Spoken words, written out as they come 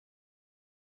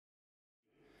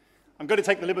I'm going to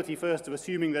take the liberty first of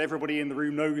assuming that everybody in the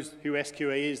room knows who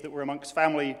SQA is, that we're amongst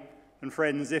family and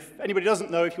friends. If anybody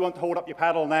doesn't know, if you want to hold up your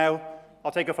paddle now,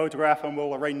 I'll take a photograph and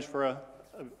we'll arrange for a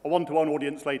one-to-one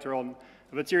audience later on.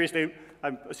 But seriously,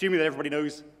 I'm assuming that everybody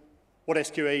knows what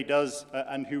SQA does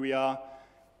and who we are.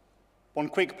 One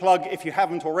quick plug, if you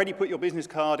haven't already put your business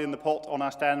card in the pot on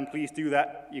our stand, please do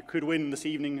that. You could win this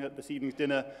evening at this evening's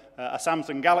dinner a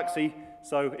Samsung Galaxy.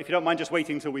 So if you don't mind just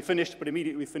waiting until we've finished, but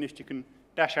immediately we've finished, you can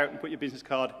dash out and put your business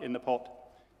card in the pot.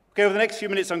 Okay, over the next few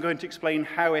minutes, I'm going to explain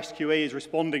how SQA is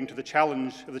responding to the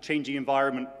challenge of the changing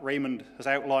environment Raymond has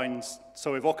outlined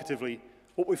so evocatively,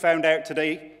 what we found out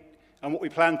today, and what we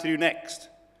plan to do next.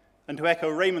 And to echo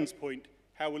Raymond's point,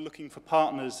 how we're looking for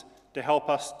partners to help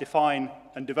us define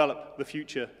and develop the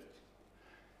future.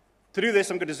 To do this,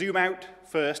 I'm going to zoom out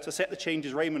first to set the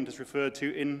changes Raymond has referred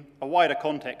to in a wider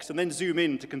context, and then zoom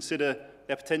in to consider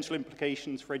their potential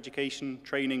implications for education,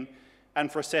 training, and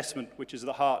for assessment, which is at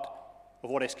the heart of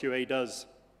what SQA does.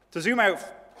 To zoom out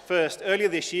first, earlier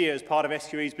this year, as part of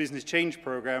SQA's Business Change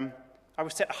Programme, I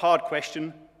was set a hard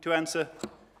question to answer.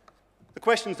 The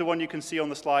question is the one you can see on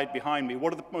the slide behind me.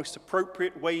 What are the most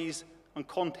appropriate ways and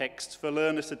contexts for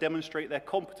learners to demonstrate their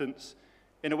competence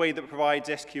in a way that provides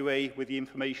SQA with the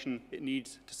information it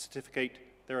needs to certificate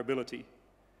their ability?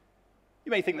 You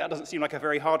may think that doesn't seem like a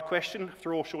very hard question.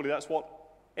 After all, surely that's what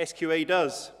SQA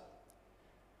does.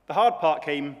 The hard part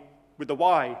came with the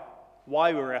why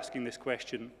we were asking this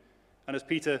question. And as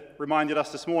Peter reminded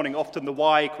us this morning, often the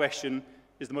why question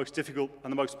is the most difficult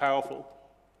and the most powerful.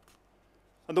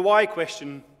 And the why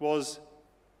question was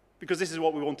because this is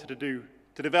what we wanted to do,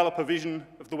 to develop a vision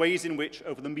of the ways in which,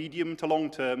 over the medium to long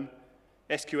term,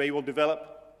 SQA will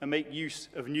develop and make use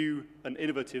of new and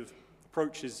innovative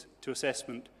approaches to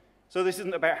assessment. So this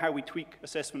isn't about how we tweak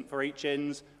assessment for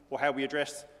HNs or how we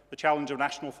address the challenge of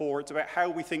National 4. It's about how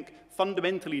we think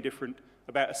fundamentally different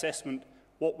about assessment,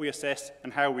 what we assess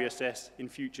and how we assess in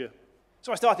future.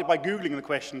 So I started by Googling the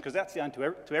question, because that's the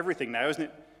answer to everything now, isn't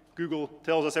it? Google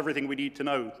tells us everything we need to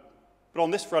know. But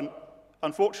on this front,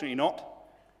 unfortunately not.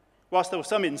 Whilst there were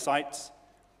some insights,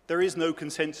 there is no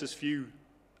consensus view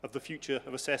of the future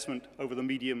of assessment over the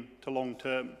medium to long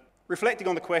term. Reflecting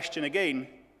on the question again,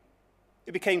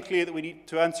 it became clear that we need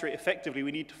to answer it effectively.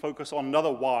 We need to focus on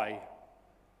another why.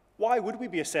 Why would we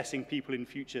be assessing people in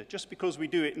future? Just because we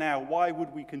do it now, why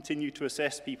would we continue to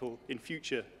assess people in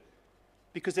future?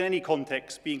 Because in any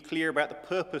context, being clear about the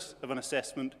purpose of an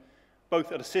assessment,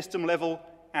 both at a system level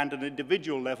and at an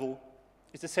individual level,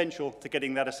 is essential to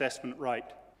getting that assessment right.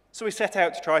 So we set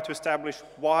out to try to establish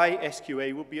why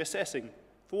SQA would be assessing.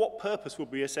 For what purpose would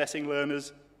we be assessing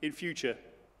learners in future?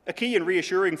 A key and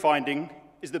reassuring finding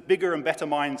is that bigger and better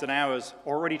minds than ours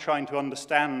are already trying to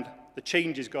understand the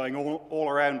changes going on all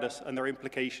around us and their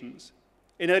implications.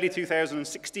 In early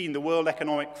 2016, the World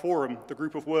Economic Forum, the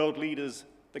group of world leaders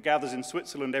that gathers in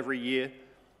Switzerland every year,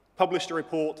 published a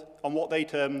report on what they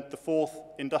termed the fourth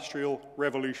industrial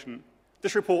revolution.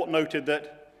 This report noted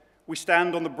that we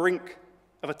stand on the brink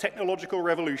of a technological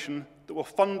revolution that will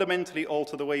fundamentally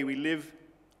alter the way we live,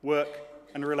 work,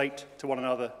 and relate to one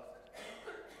another.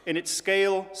 In its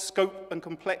scale, scope, and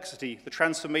complexity, the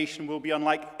transformation will be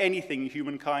unlike anything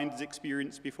humankind has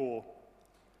experienced before.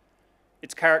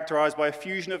 It's characterized by a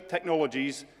fusion of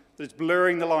technologies that is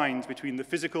blurring the lines between the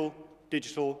physical,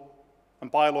 digital,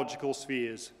 and biological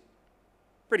spheres.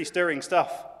 Pretty stirring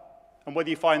stuff, and whether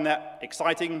you find that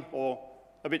exciting or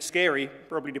a bit scary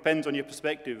probably depends on your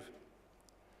perspective.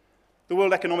 The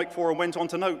World Economic Forum went on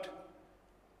to note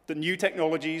that new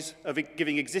technologies are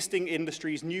giving existing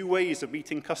industries new ways of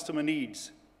meeting customer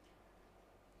needs.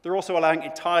 They're also allowing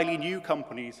entirely new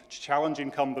companies to challenge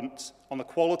incumbents on the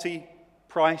quality,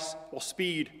 price, or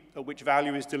speed at which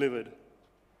value is delivered.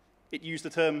 It used the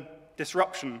term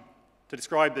disruption to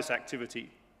describe this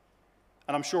activity.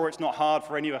 And I'm sure it's not hard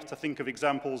for any of us to think of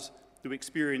examples that we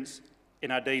experience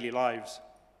in our daily lives.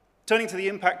 Turning to the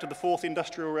impact of the fourth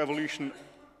industrial revolution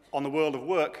on the world of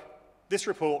work, this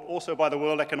report, also by the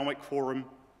World Economic Forum,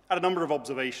 had a number of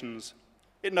observations.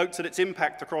 It notes that its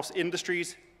impact across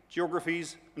industries,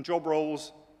 geographies, and job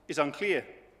roles is unclear.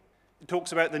 It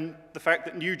talks about the fact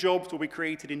that new jobs will be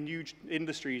created in new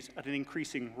industries at an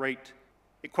increasing rate.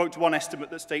 It quotes one estimate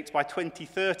that states by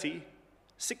 2030,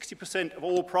 60% of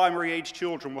all primary-age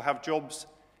children will have jobs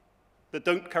that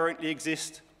don't currently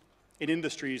exist in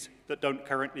industries that don't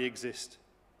currently exist.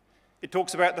 It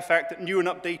talks about the fact that new and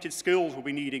updated skills will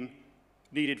be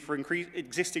needed for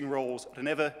existing roles at an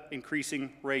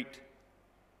ever-increasing rate.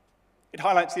 It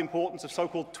highlights the importance of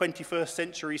so-called 21st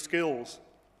century skills.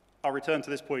 I'll return to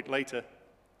this point later.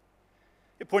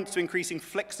 It points to increasing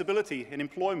flexibility in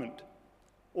employment,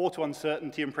 or to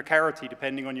uncertainty and precarity,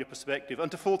 depending on your perspective,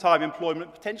 and to full-time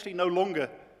employment potentially no longer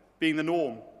being the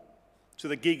norm, to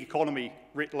the gig economy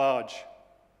writ large.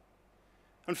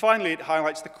 And finally, it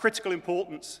highlights the critical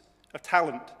importance of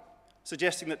talent,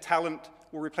 suggesting that talent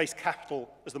will replace capital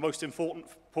as the most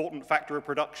important factor of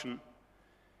production,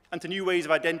 and to new ways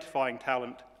of identifying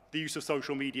talent, the use of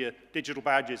social media, digital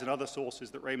badges, and other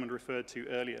sources that Raymond referred to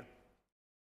earlier.